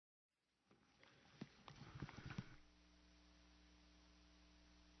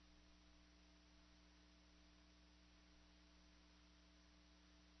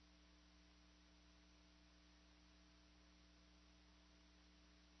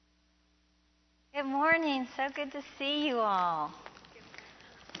Good morning. So good to see you all.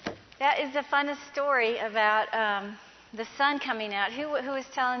 That is the funnest story about the sun coming out. Who was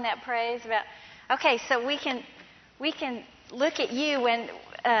telling that praise about? Okay, so we can look at you when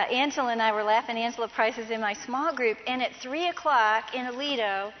Angela and I were laughing. Angela Price is in my small group, and at 3 o'clock in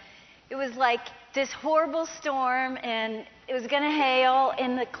Aledo, it was like this horrible storm, and it was going to hail,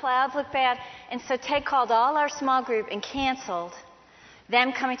 and the clouds looked bad. And so Ted called all our small group and canceled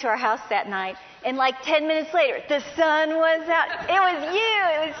them coming to our house that night. And like 10 minutes later, the sun was out. It was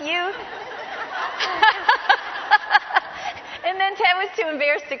you. And then Ted was too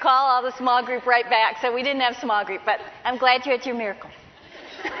embarrassed to call all the small group right back, so we didn't have small group. But I'm glad you had your miracle.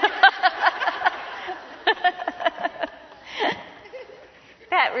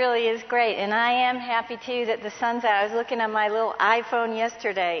 That really is great. And I am happy, too, that the sun's out. I was looking at my little iPhone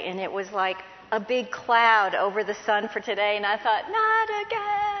yesterday, and it was like a big cloud over the sun for today. And I thought, not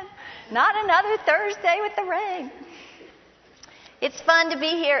again. Not another Thursday with the rain. It's fun to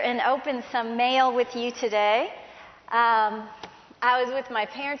be here and open some mail with you today. I was with my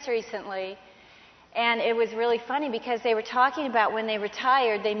parents recently, and it was really funny because they were talking about when they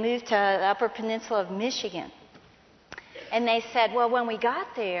retired, they moved to the Upper Peninsula of Michigan. And they said, well, when we got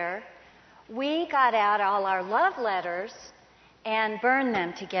there, we got out all our love letters and burned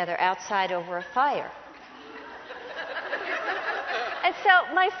them together outside over a fire. And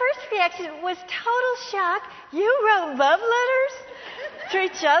so my first reaction was total shock. You wrote love letters to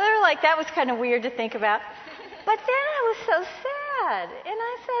each other? Like, that was kind of weird to think about. But then I was so sad. And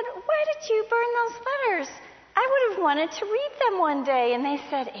I said, why did you burn those letters? I would have wanted to read them one day. And they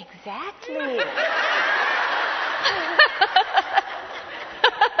said, exactly.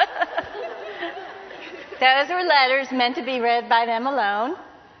 Those were letters meant to be read by them alone.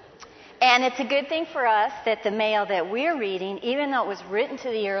 And it's a good thing for us that the mail that we're reading, even though it was written to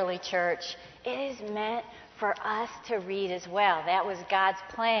the early church, it is meant for us to read as well. That was God's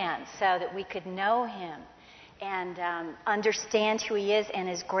plan, so that we could know Him and understand who He is and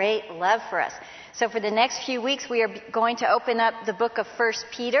His great love for us. So for the next few weeks, we are going to open up the book of 1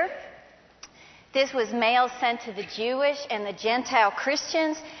 Peter. This was mail sent to the Jewish and the Gentile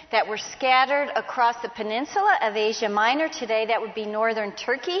Christians that were scattered across the peninsula of Asia Minor. Today, that would be northern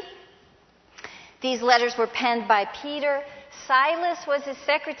Turkey. These letters were penned by Peter. Silas was his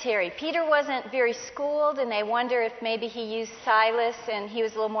secretary. Peter wasn't very schooled, and they wonder if maybe he used Silas and he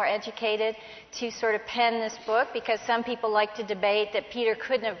was a little more educated to sort of pen this book, because some people like to debate that Peter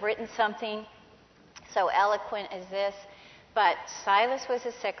couldn't have written something so eloquent as this. But Silas was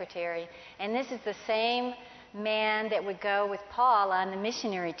his secretary, and this is the same man that would go with Paul on the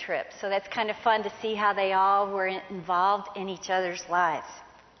missionary trip. So that's kind of fun to see how they all were involved in each other's lives.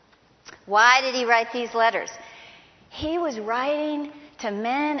 Why did he write these letters? He was writing to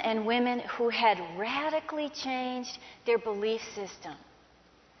men and women who had radically changed their belief system.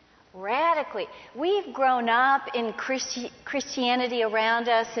 Radically. We've grown up in Christianity around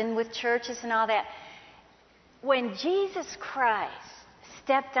us and with churches and all that. When Jesus Christ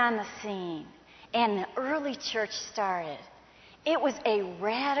stepped on the scene and the early church started, it was a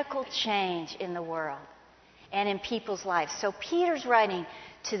radical change in the world and in people's lives. So Peter's writing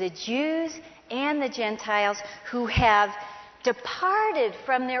to the Jews and the Gentiles who have departed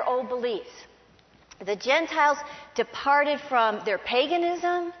from their old beliefs. The Gentiles departed from their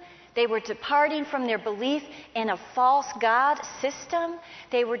paganism. They were departing from their belief in a false God system.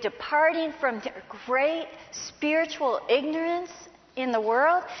 They were departing from their great spiritual ignorance in the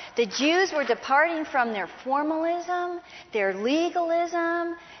world. The Jews were departing from their formalism, their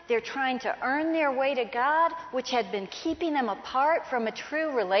legalism. They're trying to earn their way to God, which had been keeping them apart from a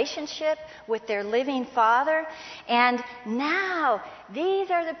true relationship with their living Father. And now,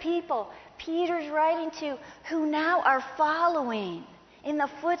 these are the people Peter's writing to who now are following in the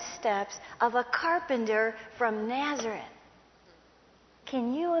footsteps of a carpenter from Nazareth.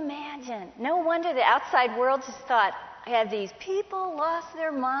 Can you imagine? No wonder the outside world just thought, have these people lost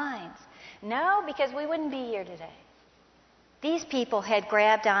their minds? No, because we wouldn't be here today. These people had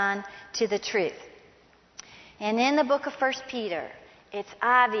grabbed on to the truth. And in the book of 1 Peter, it's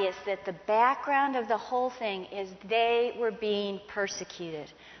obvious that the background of the whole thing is they were being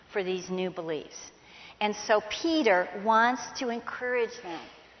persecuted for these new beliefs. And so Peter wants to encourage them.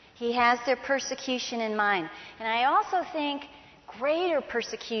 He has their persecution in mind. And I also think greater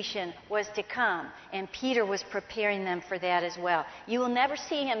persecution was to come, and Peter was preparing them for that as well. You will never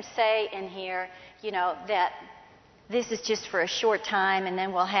see him say in here, that this is just for a short time and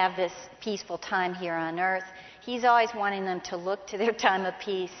then we'll have this peaceful time here on earth. He's always wanting them to look to their time of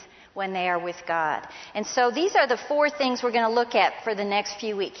peace when they are with God. And so these are the 4 things we're going to look at for the next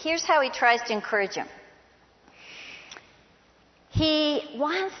few weeks. Here's how he tries to encourage them. He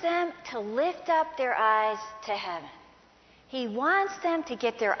wants them to lift up their eyes to heaven. He wants them to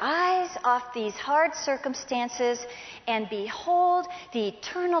get their eyes off these hard circumstances and behold the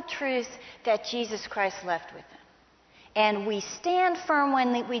eternal truth that Jesus Christ left with them. And we stand firm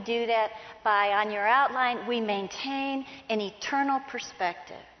when we do that by, on your outline, we maintain an eternal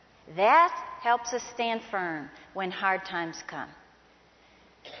perspective. That helps us stand firm when hard times come.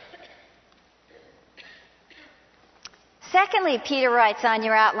 Secondly, Peter writes on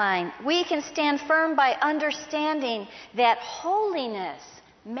your outline, we can stand firm by understanding that holiness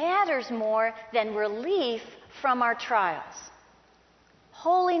matters more than relief from our trials.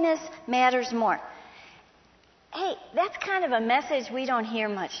 Holiness matters more. Hey, that's kind of a message we don't hear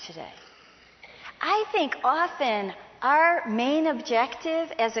much today. I think often our main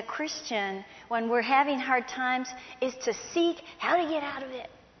objective as a Christian when we're having hard times is to seek how to get out of it.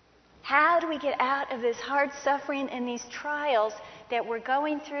 How do we get out of this hard suffering and these trials that we're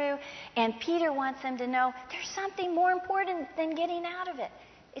going through? And Peter wants them to know there's something more important than getting out of it.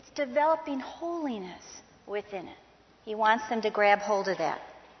 It's developing holiness within it. He wants them to grab hold of that.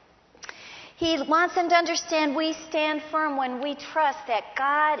 He wants them to understand we stand firm when we trust that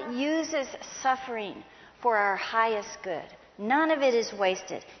God uses suffering for our highest good. None of it is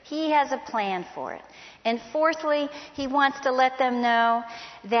wasted. He has a plan for it. And fourthly, he wants to let them know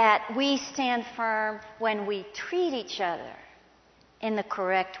that we stand firm when we treat each other in the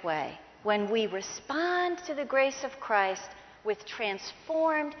correct way, when we respond to the grace of Christ with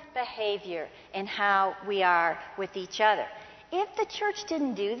transformed behavior in how we are with each other. If the church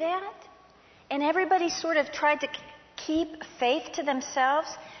didn't do that, and everybody sort of tried to keep faith to themselves,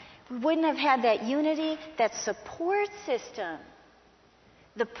 we wouldn't have had that unity, that support system,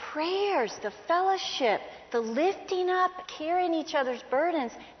 the prayers, the fellowship, the lifting up, carrying each other's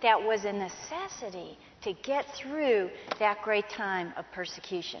burdens. That was a necessity to get through that great time of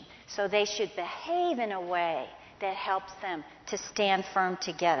persecution. So they should behave in a way that helps them to stand firm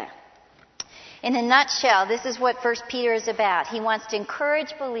together. In a nutshell, this is what 1 Peter is about. He wants to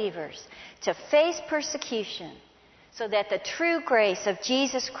encourage believers to face persecution so that the true grace of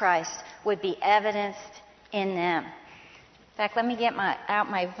Jesus Christ would be evidenced in them. In fact, let me get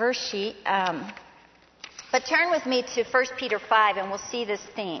out my verse sheet. But turn with me to 1 Peter 5 and we'll see this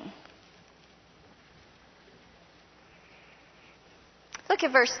theme. Look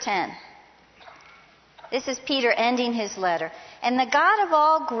at verse 10. This is Peter ending his letter. And the God of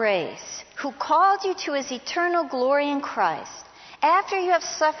all grace, who called you to his eternal glory in Christ, after you have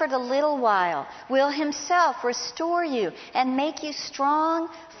suffered a little while, will himself restore you and make you strong,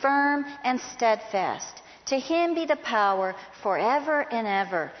 firm, and steadfast. To him be the power forever and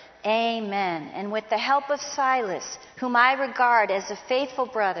ever. Amen. And with the help of Silas, whom I regard as a faithful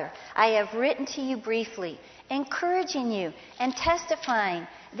brother, I have written to you briefly, encouraging you and testifying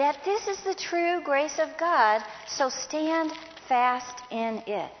that this is the true grace of God, so stand fast in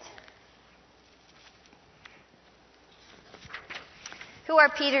it. Who are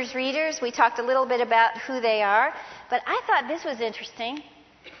Peter's readers? We talked a little bit about who they are, but I thought this was interesting.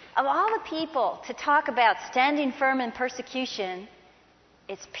 Of all the people to talk about standing firm in persecution,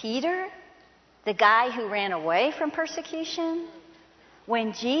 it's Peter, the guy who ran away from persecution.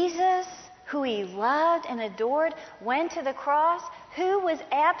 When Jesus, who he loved and adored, went to the cross, who was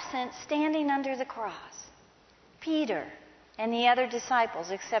absent standing under the cross? Peter and the other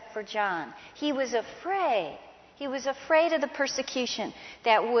disciples, except for John. He was afraid. He was afraid of the persecution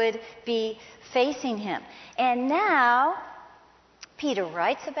that would be facing him. And now, Peter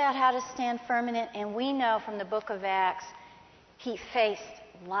writes about how to stand firm in it, and we know from the book of Acts, he faced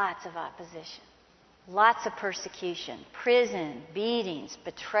lots of opposition, lots of persecution, prison, beatings,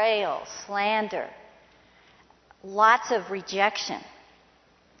 betrayal, slander, lots of rejection.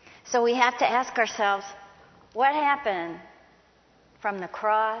 So we have to ask ourselves, what happened from the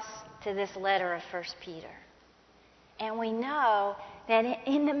cross to this letter of 1 Peter? And we know that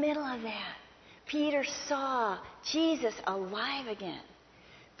in the middle of that, Peter saw Jesus alive again.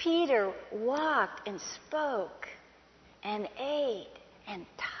 Peter walked and spoke and ate and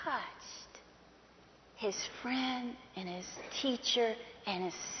touched his friend and his teacher and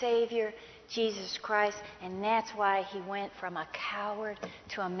his Savior, Jesus Christ. And that's why he went from a coward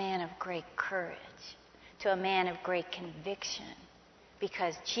to a man of great courage, to a man of great conviction.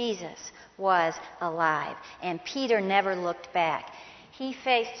 Because Jesus was alive. And Peter never looked back. He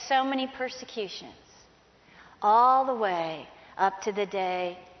faced so many persecutions all the way up to the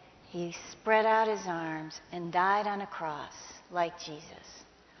day he spread out his arms and died on a cross like Jesus.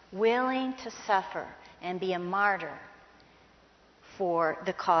 willing to suffer and be a martyr for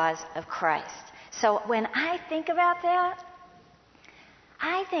the cause of Christ. So when I think about that,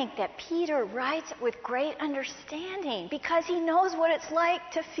 I think that Peter writes with great understanding because he knows what it's like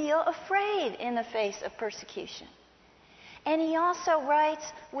to feel afraid in the face of persecution. And he also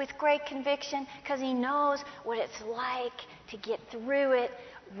writes with great conviction because he knows what it's like to get through it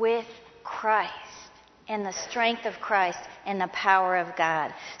with Christ and the strength of Christ and the power of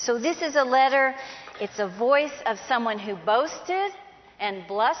God. So this is a letter, it's a voice of someone who boasted and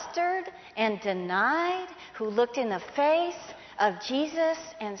blustered and denied, who looked in the face of Jesus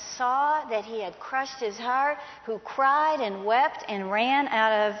and saw that he had crushed his heart, who cried and wept and ran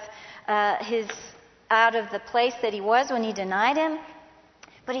out of the place that he was when he denied him.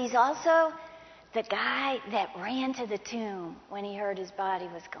 But he's also the guy that ran to the tomb when he heard his body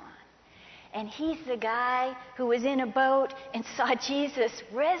was gone. And he's the guy who was in a boat and saw Jesus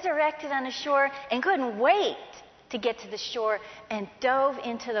resurrected on the shore and couldn't wait to get to the shore and dove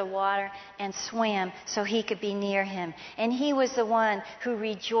into the water and swam so he could be near him. And he was the one who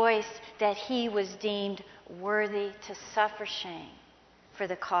rejoiced that he was deemed worthy to suffer shame for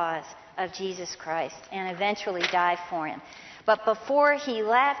the cause of Jesus Christ and eventually die for him. But before he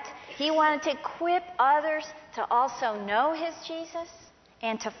left, he wanted to equip others to also know his Jesus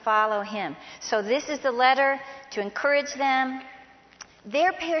and to follow him. So this is the letter to encourage them.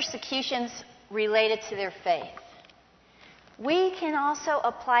 Their persecutions related to their faith. We can also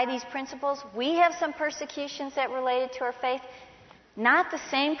apply these principles. We have some persecutions that related to our faith. Not the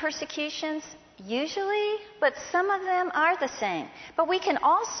same persecutions usually, but some of them are the same. But we can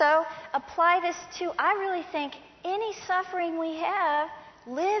also apply this to, I really think, any suffering we have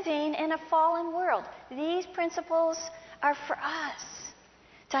living in a fallen world. These principles are for us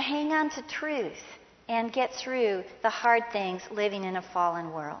to hang on to truth and get through the hard things living in a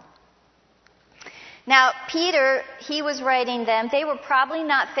fallen world. Now, Peter, he was writing them. They were probably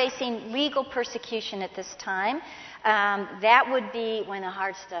not facing legal persecution at this time. That would be when the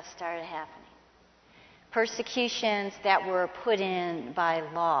hard stuff started happening. Persecutions that were put in by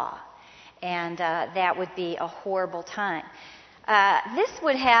law. And that would be a horrible time. This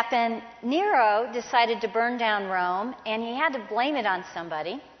would happen. Nero decided to burn down Rome, and he had to blame it on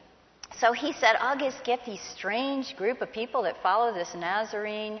somebody. So he said, I'll just get these strange group of people that follow this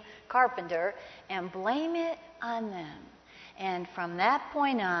Nazarene carpenter and blame it on them. And from that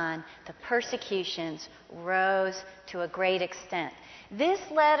point on, the persecutions rose to a great extent. This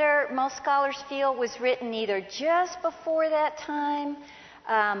letter, most scholars feel, was written either just before that time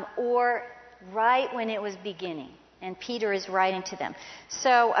or right when it was beginning. And Peter is writing to them.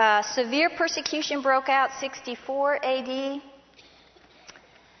 So severe persecution broke out 64 AD.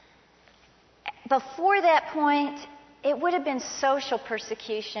 Before that point, it would have been social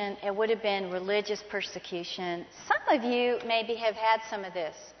persecution. It would have been religious persecution. Some of you maybe have had some of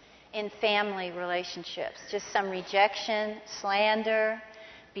this in family relationships. Just some rejection, slander,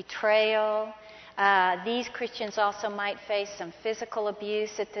 betrayal. These Christians also might face some physical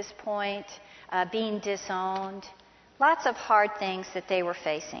abuse at this point, being disowned. Lots of hard things that they were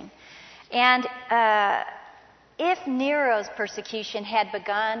facing. And if Nero's persecution had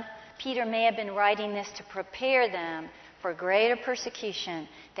begun, Peter may have been writing this to prepare them for greater persecution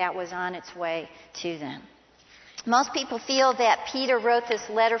that was on its way to them. Most people feel that Peter wrote this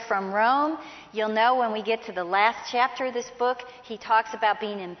letter from Rome. You'll know when we get to the last chapter of this book, he talks about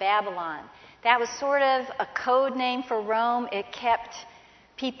being in Babylon. That was sort of a code name for Rome. It kept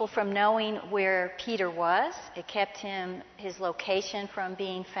people from knowing where Peter was. It kept his location from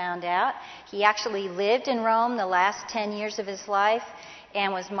being found out. He actually lived in Rome the last 10 years of his life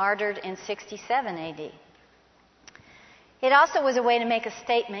and was martyred in 67 AD. It also was a way to make a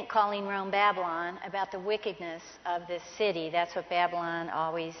statement calling Rome Babylon about the wickedness of this city. That's what Babylon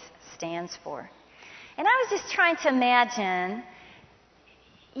always stands for. And I was just trying to imagine,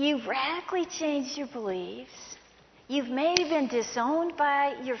 you've radically changed your beliefs. You've maybe been disowned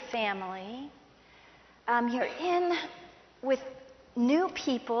by your family. You're in with new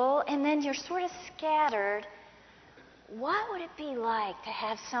people, and then you're sort of scattered. What would it be like to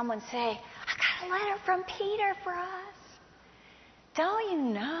have someone say, I got a letter from Peter for us? Don't you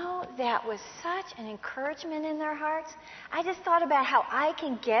know that was such an encouragement in their hearts? I just thought about how I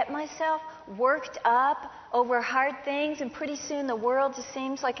can get myself worked up over hard things, and pretty soon the world just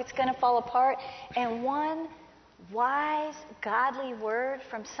seems like it's going to fall apart. And one wise, godly word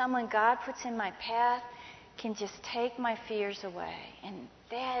from someone God puts in my path can just take my fears away. And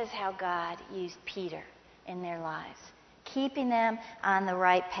that is how God used Peter in their lives, keeping them on the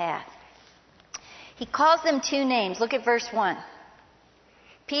right path. He calls them two names. Look at verse 1.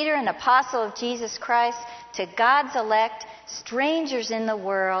 Peter, an apostle of Jesus Christ, to God's elect, strangers in the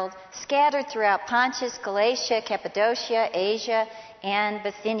world, scattered throughout Pontus, Galatia, Cappadocia, Asia, and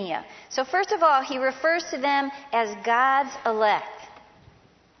Bithynia. So first of all, he refers to them as God's elect.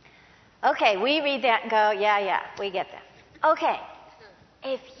 Okay, we read that and go, yeah, we get that. Okay,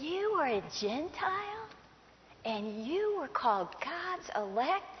 if you were a Gentile and you were called God's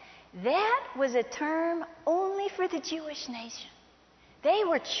elect, that was a term only for the Jewish nation. They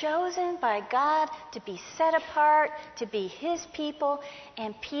were chosen by God to be set apart, to be His people.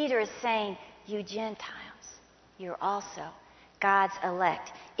 And Peter is saying, you Gentiles, you're also God's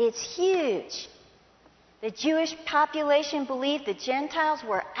elect. It's huge. The Jewish population believed the Gentiles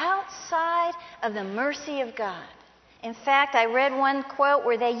were outside of the mercy of God. In fact, I read one quote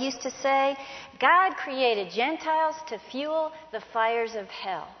where they used to say, God created Gentiles to fuel the fires of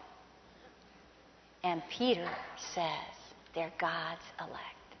hell. And Peter says, they're God's elect.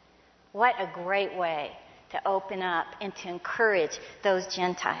 What a great way to open up and to encourage those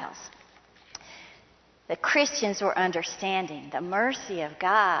Gentiles. The Christians were understanding the mercy of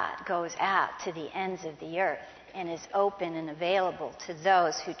God goes out to the ends of the earth and is open and available to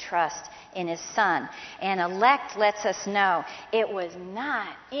those who trust in His Son. And elect lets us know it was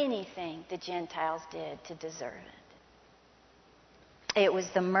not anything the Gentiles did to deserve it. It was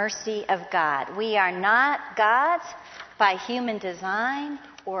the mercy of God. We are not God's by human design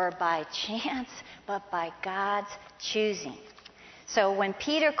or by chance, but by God's choosing. So when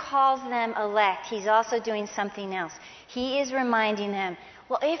Peter calls them elect, he's also doing something else. He is reminding them,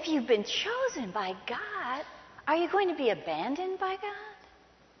 well, if you've been chosen by God, are you going to be abandoned by God?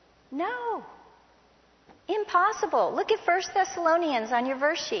 No. Impossible. Look at 1 Thessalonians on your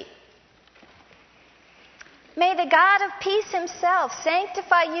verse sheet. May the God of peace Himself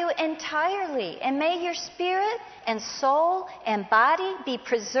sanctify you entirely, and may your spirit and soul and body be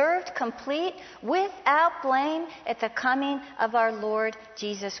preserved complete without blame at the coming of our Lord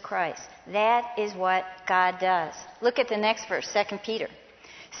Jesus Christ. That is what God does. Look at the next verse, 2 Peter.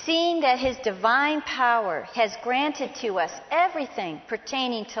 Seeing that His divine power has granted to us everything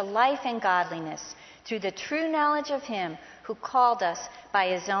pertaining to life and godliness through the true knowledge of Him who called us by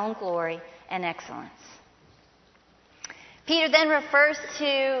His own glory and excellence. Peter then refers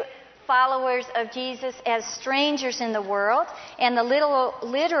to followers of Jesus as strangers in the world, and the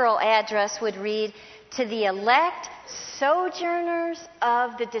literal address would read, to the elect sojourners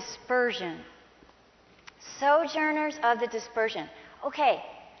of the dispersion. Sojourners of the dispersion. Okay,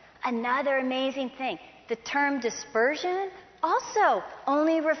 another amazing thing. The term dispersion also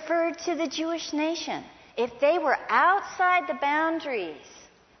only referred to the Jewish nation. If they were outside the boundaries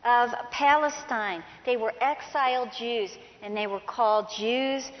of Palestine, they were exiled Jews, and they were called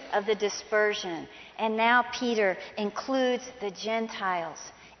Jews of the dispersion. And now Peter includes the Gentiles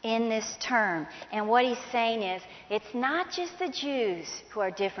in this term. And what he's saying is, it's not just the Jews who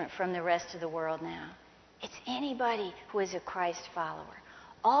are different from the rest of the world now. It's anybody who is a Christ follower.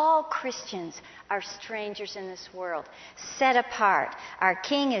 All Christians are strangers in this world, set apart. Our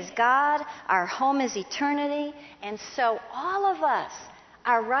King is God, our home is eternity, and so all of us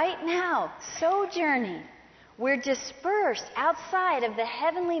are right now sojourning. We're dispersed outside of the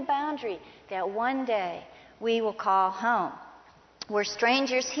heavenly boundary that one day we will call home. We're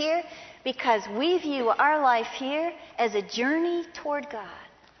strangers here because we view our life here as a journey toward God.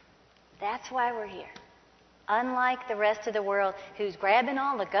 That's why we're here. Unlike the rest of the world who's grabbing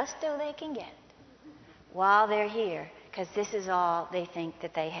all the gusto they can get while they're here, because this is all they think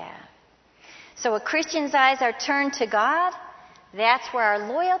that they have. So a Christian's eyes are turned to God. That's where our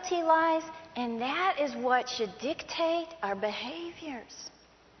loyalty lies, and that is what should dictate our behaviors,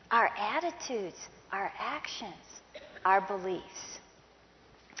 our attitudes, our actions, our beliefs.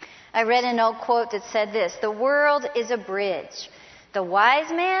 I read an old quote that said this: the world is a bridge. The wise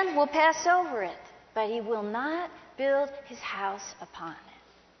man will pass over it, but he will not build his house upon it.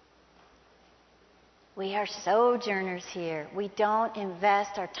 We are sojourners here. We don't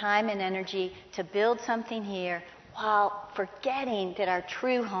invest our time and energy to build something here while forgetting that our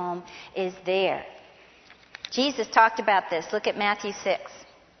true home is there. Jesus talked about this. Look at Matthew 6.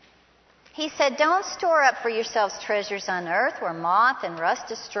 He said, don't store up for yourselves treasures on earth where moth and rust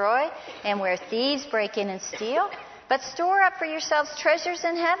destroy and where thieves break in and steal, but store up for yourselves treasures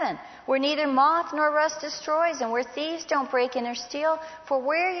in heaven where neither moth nor rust destroys and where thieves don't break in or steal. For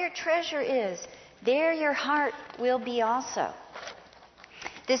where your treasure is, there your heart will be also.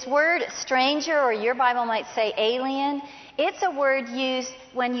 This word stranger, or your Bible might say alien, it's a word used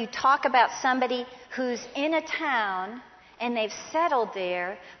when you talk about somebody who's in a town and they've settled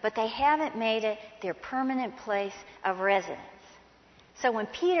there, but they haven't made it their permanent place of residence. So when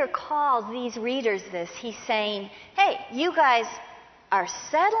Peter calls these readers this, he's saying, hey, you guys are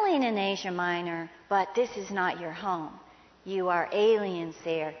settling in Asia Minor, but this is not your home. You are aliens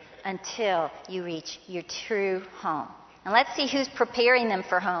there until you reach your true home. And let's see who's preparing them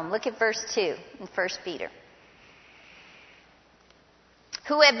for home. Look at verse 2 in 1 Peter.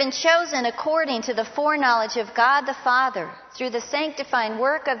 Who have been chosen according to the foreknowledge of God the Father, through the sanctifying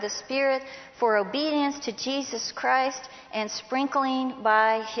work of the Spirit, for obedience to Jesus Christ and sprinkling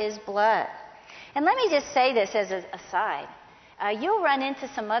by His blood. And let me just say this as an aside. You'll run into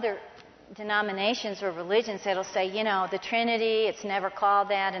some other denominations or religions that'll say, the Trinity, it's never called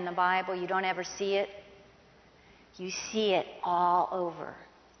that in the Bible. You don't ever see it. You see it all over.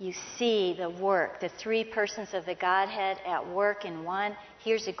 You see the work, the three persons of the Godhead at work in one.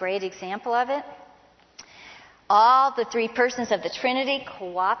 Here's a great example of it. All the three persons of the Trinity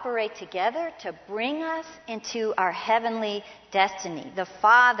cooperate together to bring us into our heavenly destiny. The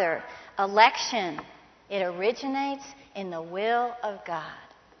Father, election, it originates in the will of God.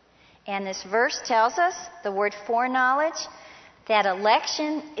 And this verse tells us, the word foreknowledge, that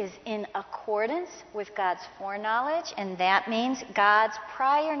election is in accordance with God's foreknowledge, and that means God's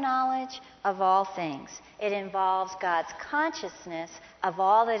prior knowledge of all things. It involves God's consciousness of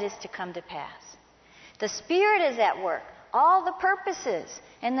all that is to come to pass. The Spirit is at work. All the purposes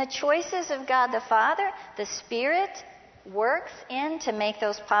and the choices of God the Father, the Spirit works in to make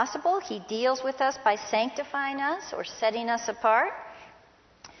those possible. He deals with us by sanctifying us or setting us apart.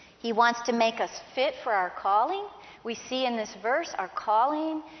 He wants to make us fit for our calling. We see in this verse our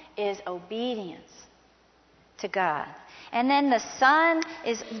calling is obedience to God. And then the Son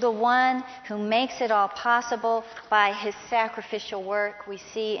is the one who makes it all possible by His sacrificial work. We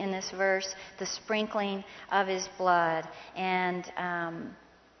see in this verse the sprinkling of His blood. And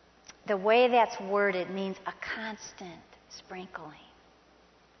the way that's worded means a constant sprinkling.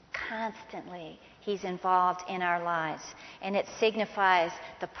 Constantly He's involved in our lives. And it signifies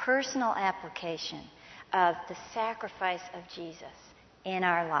the personal application of the sacrifice of Jesus in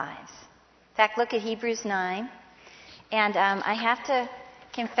our lives. In fact, look at Hebrews 9. And I have to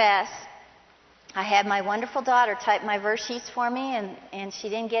confess, I had my wonderful daughter type my verse sheets for me, and she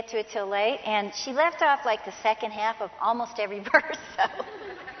didn't get to it till late. And she left off like the second half of almost every verse, so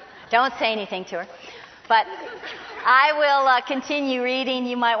don't say anything to her. But I will continue reading.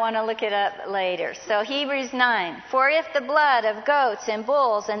 You might want to look it up later. So Hebrews 9. For if the blood of goats and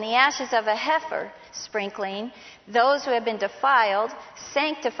bulls and the ashes of a heifer sprinkling, those who have been defiled,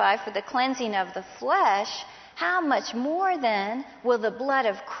 sanctify for the cleansing of the flesh, how much more then will the blood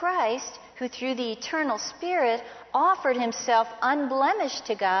of Christ, who through the eternal Spirit offered Himself unblemished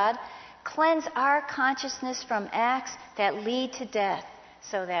to God, cleanse our consciousness from acts that lead to death,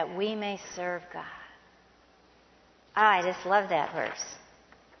 so that we may serve God. I just love that verse.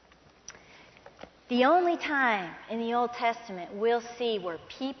 The only time in the Old Testament we'll see where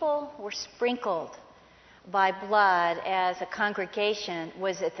people were sprinkled by blood as a congregation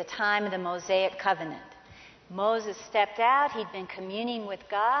was at the time of the Mosaic covenant. Moses stepped out. He'd been communing with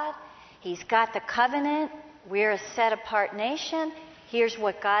God. He's got the covenant. We're a set-apart nation. Here's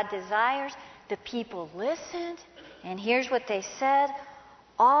what God desires. The people listened, and here's what they said.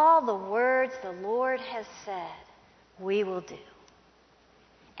 All the words the Lord has said, we will do.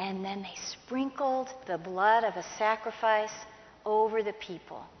 And then they sprinkled the blood of a sacrifice over the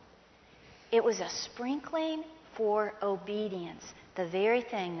people. It was a sprinkling for obedience, the very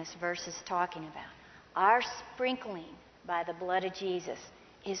thing this verse is talking about. Our sprinkling by the blood of Jesus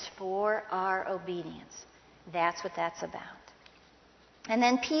is for our obedience. That's what that's about. And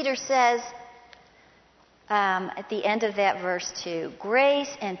then Peter says at the end of that verse 2,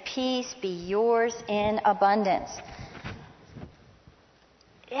 grace and peace be yours in abundance.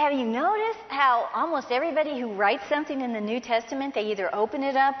 Have you noticed how almost everybody who writes something in the New Testament, they either open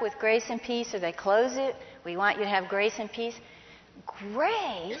it up with grace and peace or they close it. We want you to have grace and peace.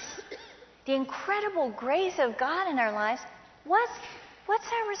 Grace, the incredible grace of God in our lives, what's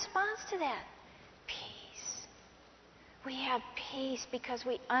our response to that? Peace. We have peace because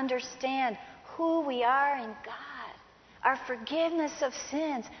we understand who we are in God, our forgiveness of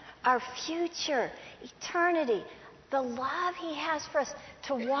sins, our future, eternity, the love He has for us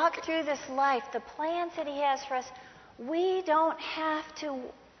to walk through this life, the plans that He has for us. We don't have to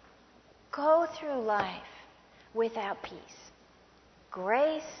go through life without peace.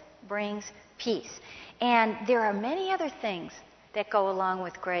 Grace brings peace. And there are many other things that go along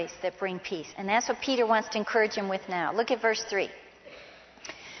with grace that bring peace. And that's what Peter wants to encourage him with now. Look at verse 3.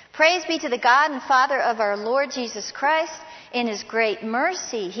 Praise be to the God and Father of our Lord Jesus Christ. In His great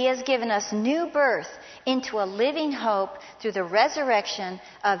mercy, He has given us new birth into a living hope through the resurrection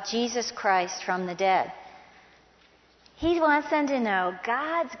of Jesus Christ from the dead. He wants them to know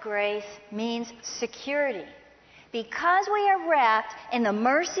God's grace means security. Because we are wrapped in the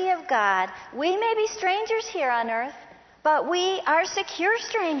mercy of God, we may be strangers here on earth, but we are secure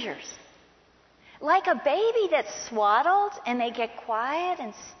strangers. Like a baby that's swaddled and they get quiet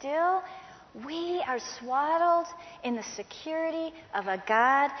and still, we are swaddled in the security of a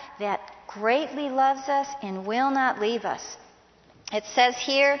God that greatly loves us and will not leave us. It says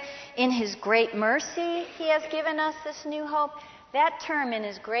here, in His great mercy, He has given us this new hope. That term, in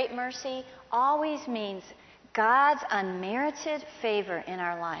His great mercy, always means God's unmerited favor in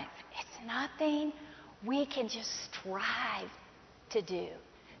our life. It's nothing we can just strive to do.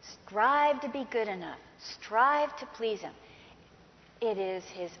 Strive to be good enough. Strive to please Him. It is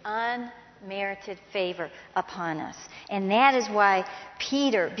His unmerited favor upon us. And that is why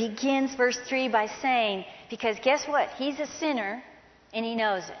Peter begins verse 3 by saying, because guess what? He's a sinner and he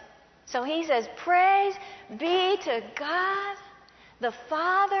knows it. So he says, praise be to God, the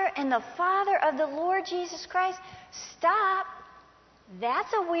Father and the Father of the Lord Jesus Christ. Stop.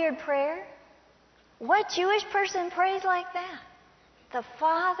 That's a weird prayer. What Jewish person prays like that? The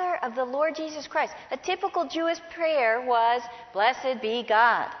Father of the Lord Jesus Christ. A typical Jewish prayer was, blessed be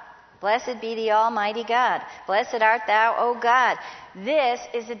God. Blessed be the Almighty God. Blessed art thou, O God. This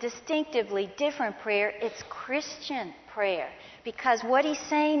is a distinctively different prayer. It's Christian prayer. Because what he's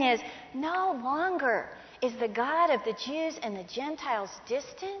saying is, no longer is the God of the Jews and the Gentiles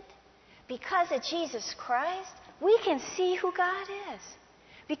distant. Because of Jesus Christ, we can see who God is.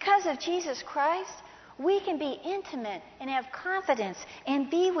 Because of Jesus Christ, we can be intimate and have confidence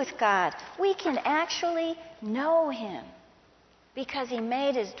and be with God. We can actually know Him because He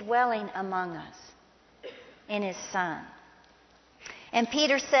made His dwelling among us in His Son. And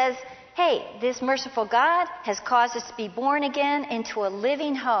Peter says, hey, this merciful God has caused us to be born again into a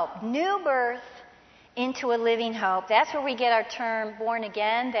living hope. New birth into a living hope. That's where we get our term born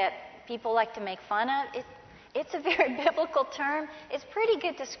again that people like to make fun of. It's a very biblical term. It's a pretty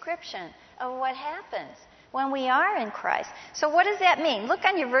good description of what happens when we are in Christ. So what does that mean? Look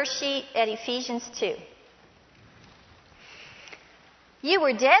on your verse sheet at Ephesians 2. You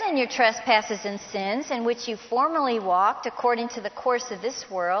were dead in your trespasses and sins, in which you formerly walked according to the course of this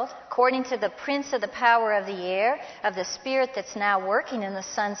world, according to the prince of the power of the air, of the spirit that's now working in the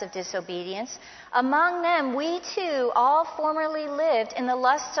sons of disobedience. Among them we too all formerly lived in the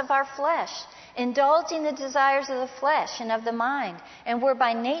lusts of our flesh, indulging the desires of the flesh and of the mind, and were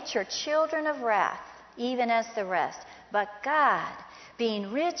by nature children of wrath, even as the rest. But God,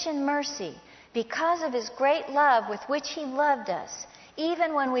 being rich in mercy, because of His great love with which He loved us,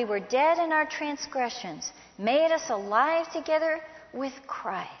 even when we were dead in our transgressions, made us alive together with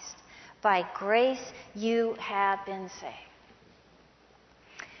Christ. By grace you have been saved.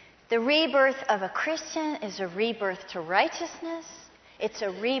 The rebirth of a Christian is a rebirth to righteousness. It's a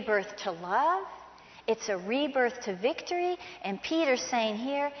rebirth to love. It's a rebirth to victory. And Peter's saying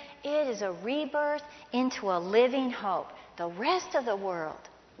here, it is a rebirth into a living hope. The rest of the world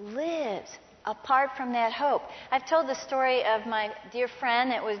lives apart from that hope. I've told the story of my dear friend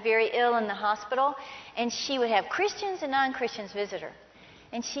that was very ill in the hospital, and she would have Christians and non-Christians visit her.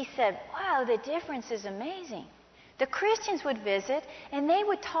 And she said, wow, the difference is amazing. The Christians would visit, and they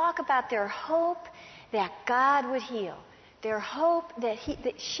would talk about their hope that God would heal, their hope that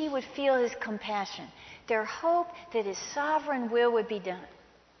she would feel His compassion, their hope that His sovereign will would be done.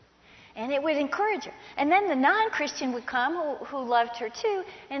 And it would encourage her. And then the non-Christian would come, who loved her too,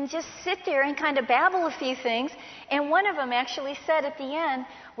 and just sit there and kind of babble a few things. And one of them actually said at the end,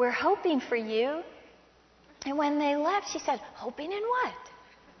 we're hoping for you. And when they left, she said, hoping in what?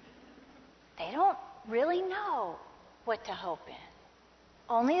 They don't really know what to hope in.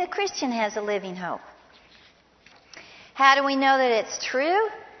 Only the Christian has a living hope. How do we know that it's true?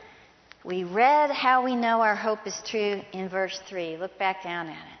 We read how we know our hope is true in verse 3. Look back down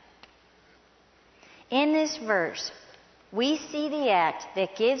at it. In this verse, we see the act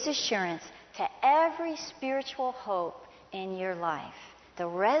that gives assurance to every spiritual hope in your life, the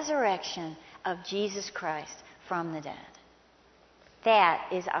resurrection of Jesus Christ from the dead. That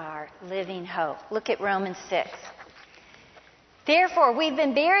is our living hope. Look at Romans 6. Therefore, we've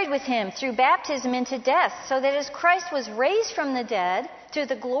been buried with Him through baptism into death, so that as Christ was raised from the dead to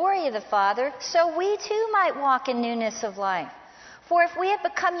the glory of the Father, so we too might walk in newness of life. For if we have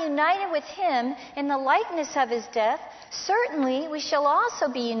become united with Him in the likeness of His death, certainly we shall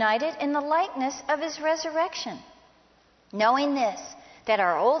also be united in the likeness of His resurrection. Knowing this, that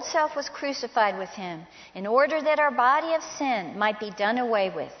our old self was crucified with Him, in order that our body of sin might be done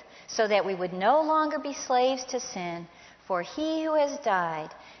away with, so that we would no longer be slaves to sin, for he who has died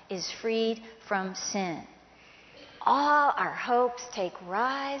is freed from sin. All our hopes take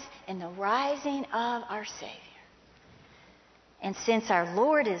rise in the rising of our Savior. And since our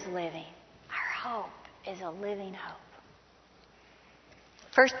Lord is living, our hope is a living hope.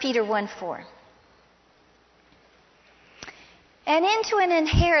 1 Peter 1:4. And into an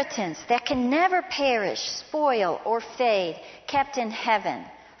inheritance that can never perish, spoil, or fade, kept in heaven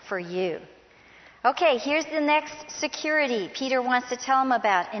for you. Okay, here's the next security Peter wants to tell them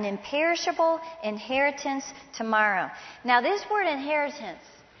about. An imperishable inheritance tomorrow. Now this word inheritance,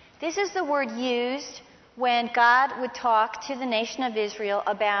 this is the word used when God would talk to the nation of Israel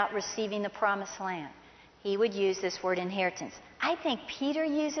about receiving the promised land. He would use this word inheritance. I think Peter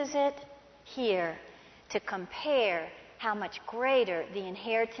uses it here to compare how much greater the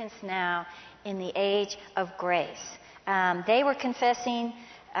inheritance now in the age of grace. They were confessing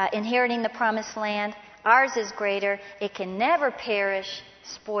inheriting the promised land. Ours is greater. It can never perish,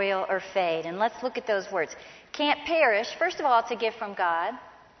 spoil, or fade. And let's look at those words. Can't perish. First of all, it's a gift from God,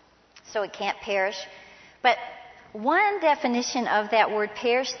 so it can't perish. But one definition of that word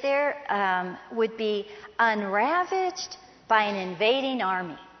perish there would be unravaged by an invading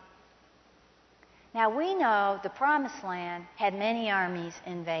army. Now we know the promised land had many armies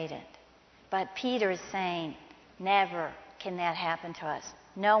invaded. But Peter is saying, never can that happen to us.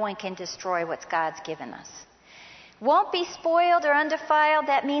 No one can destroy what God's given us. Won't be spoiled or undefiled.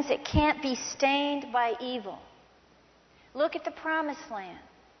 That means it can't be stained by evil. Look at the promised land.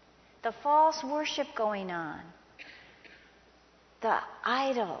 The false worship going on. The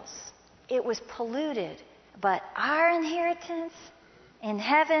idols. It was polluted. But our inheritance in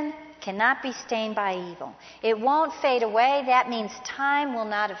heaven cannot be stained by evil. It won't fade away. That means time will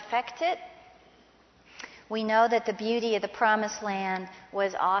not affect it. We know that the beauty of the promised land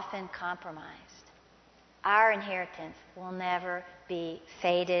was often compromised. Our inheritance will never be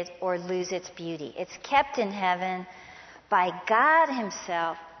faded or lose its beauty. It's kept in heaven by God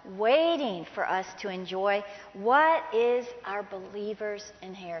Himself, waiting for us to enjoy what is our believers'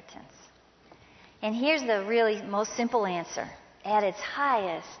 inheritance. And here's the really most simple answer. At its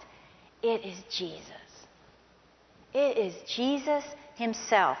highest, it is Jesus. It is Jesus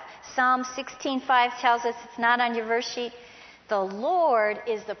Himself. Psalm 16:5 tells us, it's not on your verse sheet, the Lord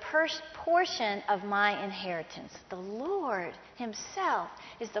is the portion of my inheritance. The Lord Himself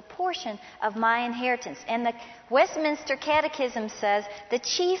is the portion of my inheritance. And the Westminster Catechism says, the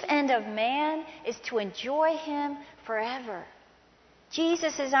chief end of man is to enjoy Him forever.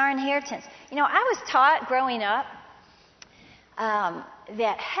 Jesus is our inheritance. You know, I was taught growing up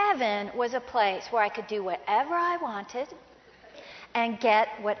that heaven was a place where I could do whatever I wanted and get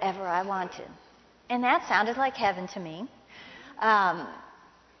whatever I wanted. And that sounded like heaven to me. Gosh,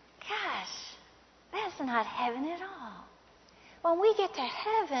 that's not heaven at all. When we get to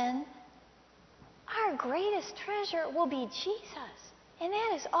heaven, our greatest treasure will be Jesus. And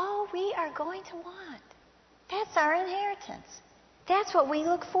that is all we are going to want. That's our inheritance. That's what we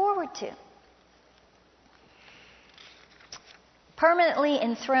look forward to. Permanently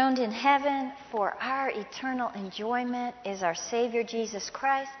enthroned in heaven for our eternal enjoyment is our Savior Jesus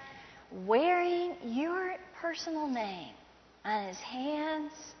Christ, wearing your personal name on His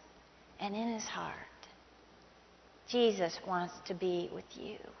hands and in His heart. Jesus wants to be with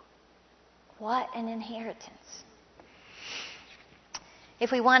you. What an inheritance.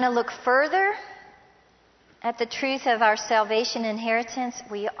 If we want to look further at the truth of our salvation inheritance,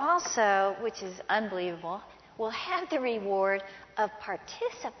 we also, which is unbelievable, will have the reward of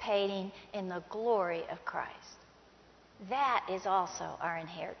participating in the glory of Christ. That is also our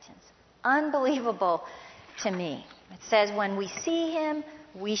inheritance. Unbelievable to me. It says, when we see Him,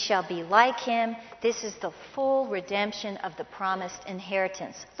 we shall be like Him. This is the full redemption of the promised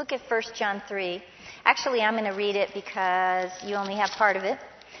inheritance. Look at 1 John 3. Actually, I'm going to read it because you only have part of it.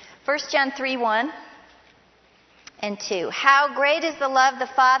 1 John 3, 1 and 2. How great is the love the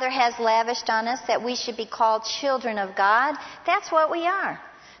Father has lavished on us that we should be called children of God. That's what we are.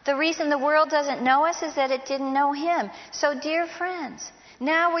 The reason the world doesn't know us is that it didn't know Him. So, dear friends,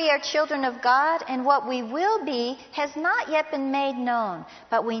 now we are children of God, and what we will be has not yet been made known.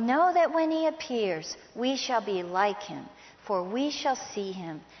 But we know that when He appears, we shall be like Him, for we shall see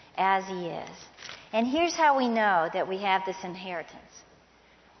Him as He is. And here's how we know that we have this inheritance.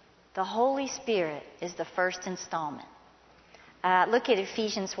 The Holy Spirit is the first installment. Look at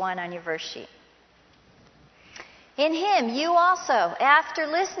Ephesians 1 on your verse sheet. In Him, you also, after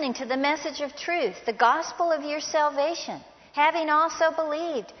listening to the message of truth, the gospel of your salvation, Having also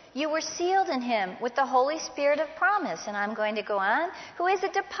believed, you were sealed in him with the Holy Spirit of promise. And I'm going to go on. Who is a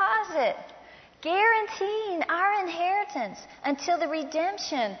deposit, guaranteeing our inheritance until the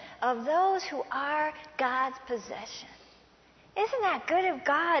redemption of those who are God's possession. Isn't that good of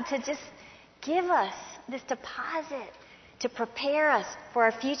God to just give us this deposit to prepare us for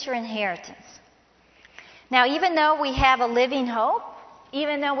our future inheritance? Now, even though we have a living hope,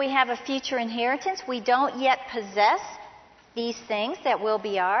 even though we have a future inheritance, we don't yet possess these things that will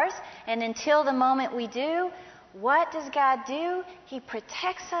be ours. And until the moment we do, what does God do? He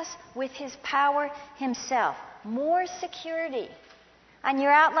protects us with his power himself. More security. On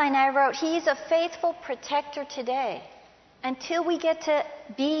your outline I wrote, he's a faithful protector today until we get to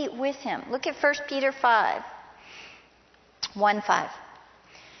be with him. Look at 1 Peter 5, 1:5.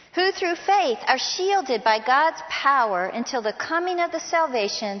 Who through faith are shielded by God's power until the coming of the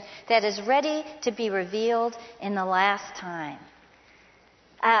salvation that is ready to be revealed in the last time.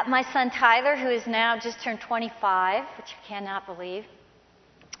 My son Tyler, who is now just turned 25, which I cannot believe,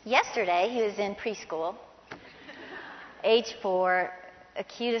 yesterday he was in preschool, age 4, a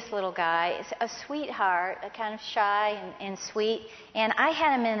cutest little guy, a sweetheart, a kind of shy and sweet. And I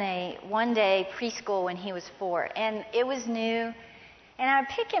had him in a one-day preschool when he was 4, and it was new. And I would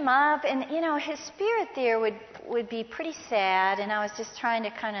pick him up, and, his spirit there would be pretty sad, and I was just trying to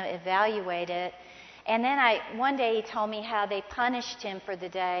kind of evaluate it. And then one day he told me how they punished him for the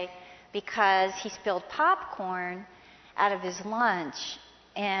day because he spilled popcorn out of his lunch,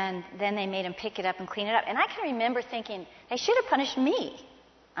 and then they made him pick it up and clean it up. And I can remember thinking, they should have punished me.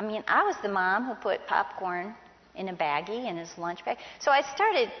 I mean, I was the mom who put popcorn in a baggie in his lunch bag. So I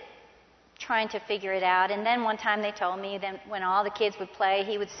started trying to figure it out. And then one time they told me that when all the kids would play,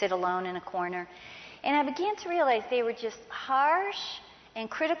 he would sit alone in a corner. And I began to realize they were just harsh and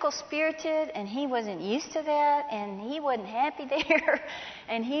critical spirited, and he wasn't used to that, and he wasn't happy there,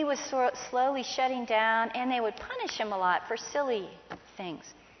 and he was slowly shutting down, and they would punish him a lot for silly things.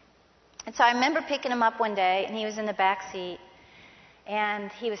 And so I remember picking him up one day, and he was in the back seat,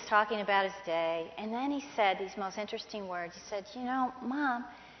 and he was talking about his day, and then he said these most interesting words. He said, Mom,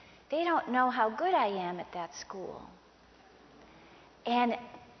 they don't know how good I am at that school. And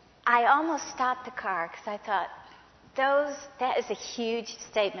I almost stopped the car because I thought, that is a huge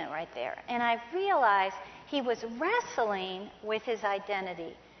statement right there. And I realized he was wrestling with his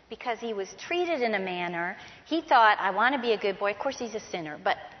identity because he was treated in a manner. He thought, I want to be a good boy. Of course, he's a sinner.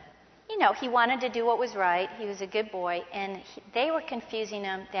 But, he wanted to do what was right. He was a good boy. And they were confusing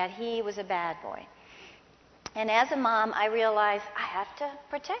him that he was a bad boy. And as a mom, I realized I have to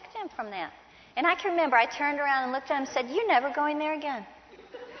protect him from that. And I can remember I turned around and looked at him and said, you're never going there again.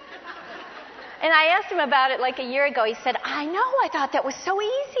 And I asked him about it like a year ago. He said, I know, I thought that was so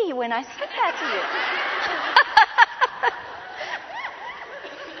easy when I said that to you.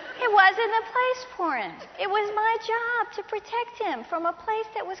 It wasn't a place for him. It was my job to protect him from a place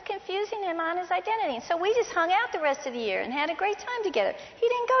that was confusing him on his identity. And so we just hung out the rest of the year and had a great time together. He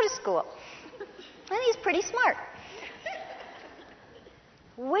didn't go to school. And he's pretty smart.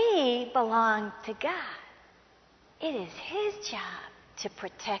 We belong to God. It is his job to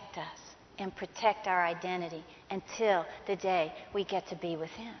protect us and protect our identity until the day we get to be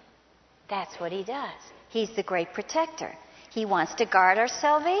with him. That's what he does. He's the great protector. He wants to guard our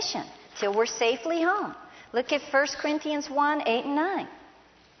salvation till we're safely home. Look at 1 Corinthians 1, 8 and 9.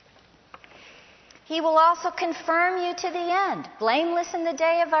 He will also confirm you to the end, blameless in the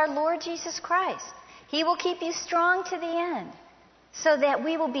day of our Lord Jesus Christ. He will keep you strong to the end, so that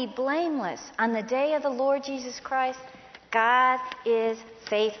we will be blameless on the day of the Lord Jesus Christ. God is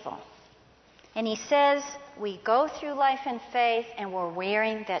faithful. And he says we go through life in faith and we're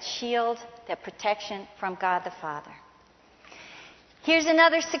wearing that shield, that protection from God the Father. Here's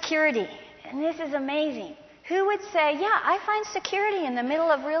another security, and this is amazing. Who would say, yeah, I find security in the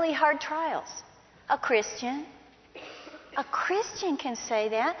middle of really hard trials? A Christian. A Christian can say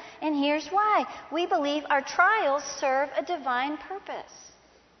that, and here's why. We believe our trials serve a divine purpose.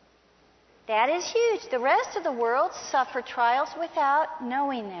 That is huge. The rest of the world suffer trials without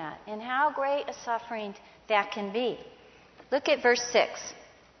knowing that, and how great a suffering that can be. Look at verse 6.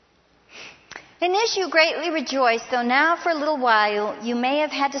 In this you greatly rejoice, though now for a little while you may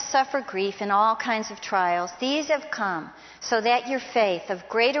have had to suffer grief in all kinds of trials. These have come, so that your faith, of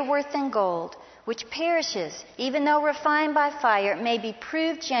greater worth than gold, which perishes, even though refined by fire, may be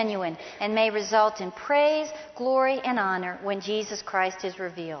proved genuine and may result in praise, glory, and honor when Jesus Christ is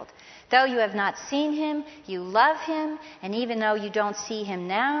revealed. Though you have not seen him, you love him, and even though you don't see him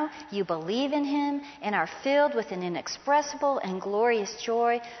now, you believe in him and are filled with an inexpressible and glorious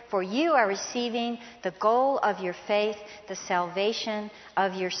joy, for you are receiving the goal of your faith, the salvation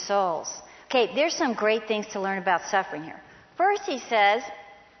of your souls. Okay, there's some great things to learn about suffering here. First, he says,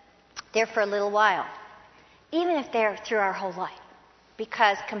 they're for a little while, even if they're through our whole life,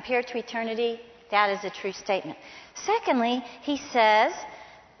 because compared to eternity, that is a true statement. Secondly, he says,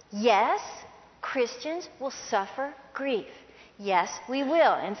 yes, Christians will suffer grief. Yes, we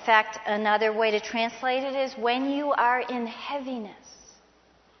will. In fact, another way to translate it is when you are in heaviness.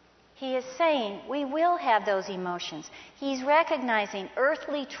 He is saying we will have those emotions. He's recognizing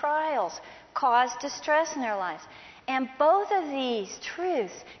earthly trials cause distress in our lives. And both of these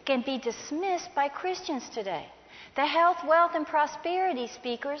truths can be dismissed by Christians today. The health, wealth, and prosperity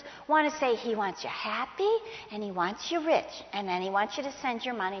speakers want to say he wants you happy and he wants you rich, and then he wants you to send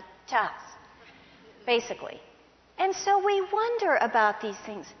your money to us, basically. And so we wonder about these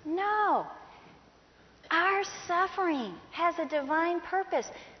things. No. Our suffering has a divine purpose.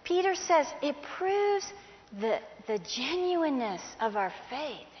 Peter says it proves the genuineness of our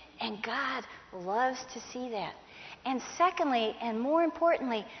faith, and God loves to see that. And secondly, and more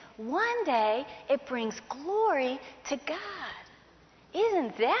importantly, one day it brings glory to God.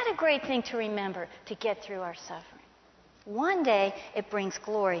 Isn't that a great thing to remember to get through our suffering? One day it brings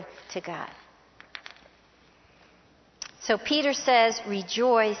glory to God. So Peter says,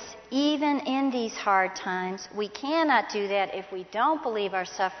 rejoice even in these hard times. We cannot do that if we don't believe our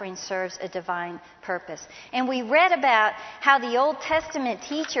suffering serves a divine purpose. And we read about how the Old Testament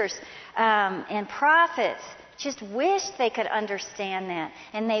teachers and prophets just wished they could understand that.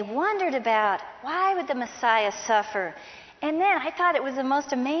 And they wondered about, why would the Messiah suffer? And then I thought it was the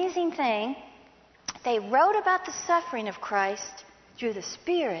most amazing thing. They wrote about the suffering of Christ through the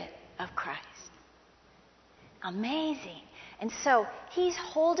Spirit of Christ. Amazing. And so he's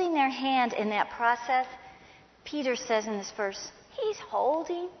holding their hand in that process. Peter says in this verse, he's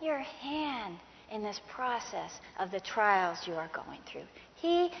holding your hand in this process of the trials you are going through.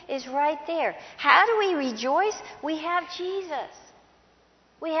 He is right there. How do we rejoice? We have Jesus.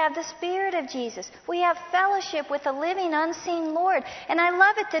 We have the Spirit of Jesus. We have fellowship with the living, unseen Lord. And I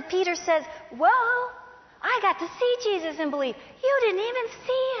love it that Peter says, well, I got to see Jesus and believe. You didn't even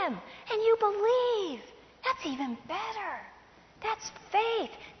see him, and you believe. That's even better. That's faith.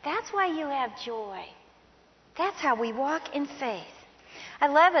 That's why you have joy. That's how we walk in faith. I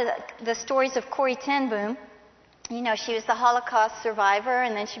love the stories of Corrie ten Boom. You know, she was the Holocaust survivor,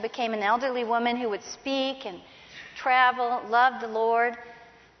 and then she became an elderly woman who would speak and travel, love the Lord.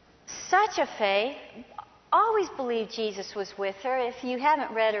 Such a faith. Always believed Jesus was with her. If you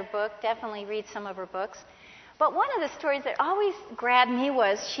haven't read her book, definitely read some of her books. But one of the stories that always grabbed me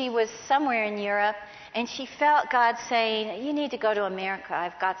was she was somewhere in Europe, and she felt God saying, you need to go to America.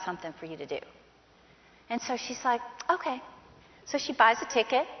 I've got something for you to do. And so she's like, okay. So she buys a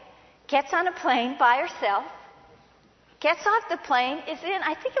ticket, gets on a plane by herself, gets off the plane, is in,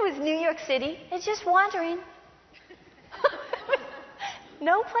 I think it was New York City, is just wandering.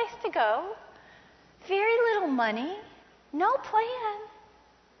 No place to go, very little money, no plan.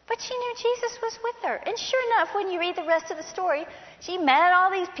 But she knew Jesus was with her. And sure enough, when you read the rest of the story, she met all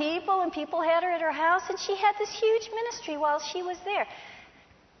these people, and people had her at her house, and she had this huge ministry while she was there.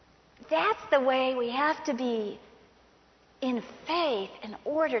 That's the way we have to be in faith in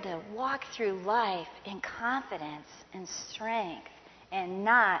order to walk through life in confidence and strength and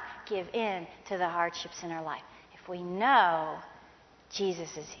not give in to the hardships in our life. If we know Jesus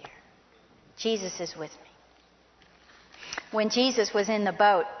is here, Jesus is with me. When Jesus was in the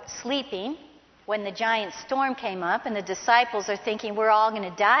boat sleeping, when the giant storm came up and the disciples are thinking we're all going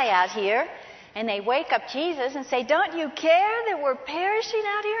to die out here, and they wake up Jesus and say, don't you care that we're perishing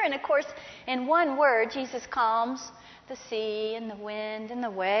out here? And of course, in one word, Jesus calms the sea and the wind and the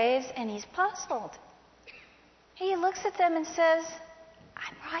waves, and he's puzzled. He looks at them and says,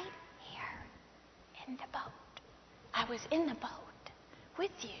 I'm right here in the boat. I was in the boat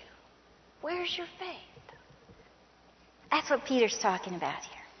with you. Where's your faith? That's what Peter's talking about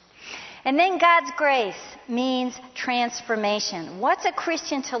here. And then God's grace means transformation. What's a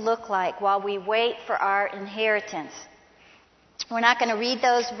Christian to look like while we wait for our inheritance? We're not going to read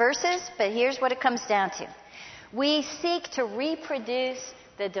those verses, but here's what it comes down to. We seek to reproduce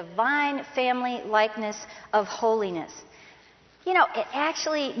the divine family likeness of holiness. You know, it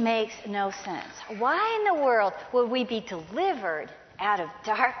actually makes no sense. Why in the world would we be delivered out of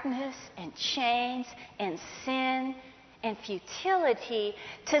darkness and chains and sin and futility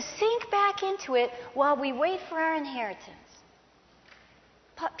to sink back into it while we wait for our inheritance.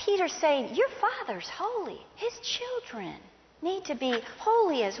 But Peter's saying, your Father's holy. His children need to be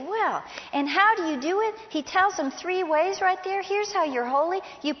holy as well. And how do you do it? He tells them 3 ways right there. Here's how you're holy.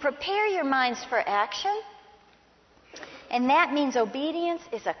 You prepare your minds for action. And that means obedience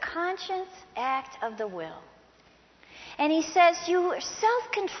is a conscious act of the will. And he says you are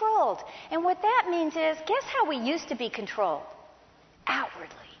self-controlled. And what that means is, guess how we used to be controlled?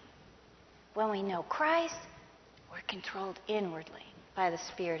 Outwardly. When we know Christ, we're controlled inwardly by the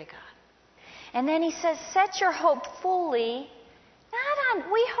Spirit of God. And then he says, set your hope fully,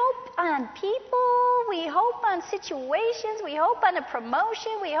 we hope on people, we hope on situations, we hope on a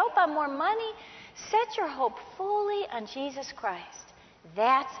promotion, we hope on more money. Set your hope fully on Jesus Christ.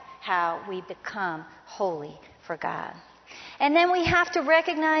 That's how we become holy for God. And then we have to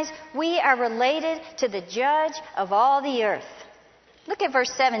recognize we are related to the judge of all the earth. Look at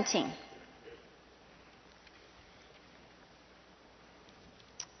verse 17.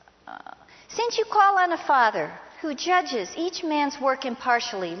 Since you call on a Father who judges each man's work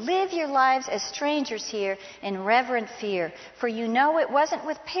impartially, live your lives as strangers here in reverent fear. For you know it wasn't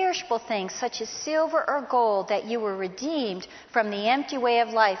with perishable things such as silver or gold that you were redeemed from the empty way of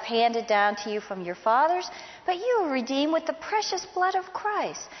life handed down to you from your fathers, but you were redeemed with the precious blood of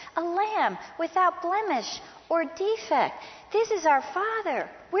Christ, a lamb without blemish or defect. This is our Father.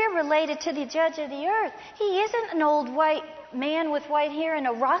 We're related to the judge of the earth. He isn't an old white man with white hair in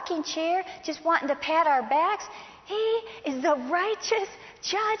a rocking chair just wanting to pat our backs. He is the righteous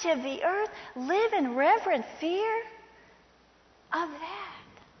judge of the earth. Live in reverent fear of that,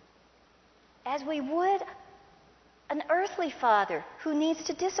 as we would an earthly father who needs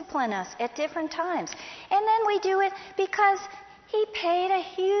to discipline us at different times. And then we do it because he paid a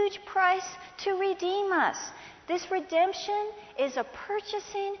huge price to redeem us. This redemption is a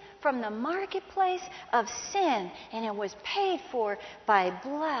purchasing from the marketplace of sin, and it was paid for by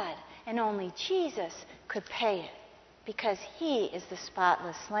blood, and only Jesus could pay it because he is the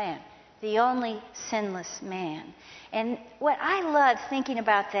spotless lamb, the only sinless man. And what I love thinking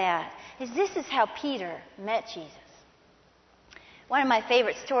about that is this is how Peter met Jesus. One of my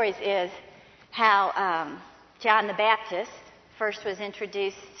favorite stories is how John the Baptist first was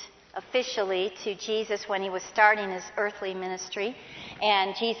introduced officially to Jesus when he was starting his earthly ministry.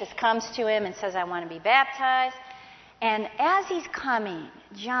 And Jesus comes to him and says, I want to be baptized. And as he's coming,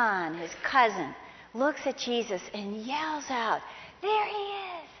 John, his cousin, looks at Jesus and yells out, there he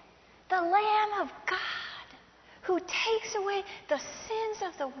is, the Lamb of God, who takes away the sins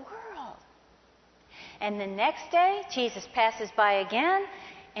of the world. And the next day, Jesus passes by again,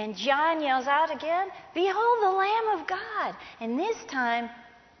 and John yells out again, behold the Lamb of God. And this time,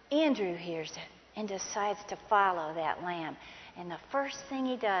 Andrew hears it and decides to follow that lamb. And the first thing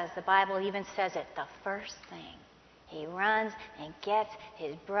he does, the Bible even says it, the first thing, he runs and gets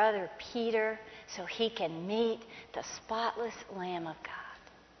his brother Peter so he can meet the spotless Lamb of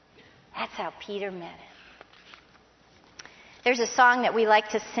God. That's how Peter met him. There's a song that we like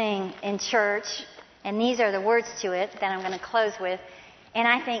to sing in church, and these are the words to it that I'm going to close with. And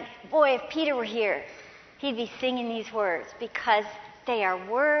I think, boy, if Peter were here, he'd be singing these words because they are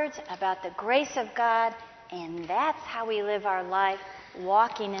words about the grace of God, and that's how we live our life,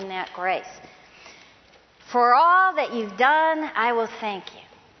 walking in that grace. For all that you've done, I will thank you.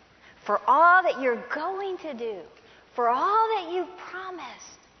 For all that you're going to do, for all that you've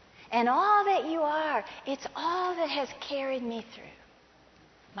promised, and all that you are, it's all that has carried me through.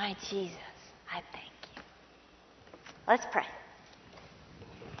 My Jesus, I thank you. Let's pray.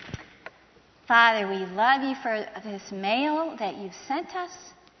 Father, we love you for this mail that you've sent us.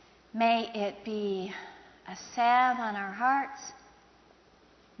 May it be a salve on our hearts.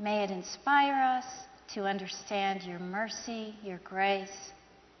 May it inspire us to understand your mercy, your grace,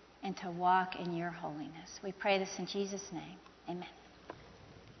 and to walk in your holiness. We pray this in Jesus' name. Amen.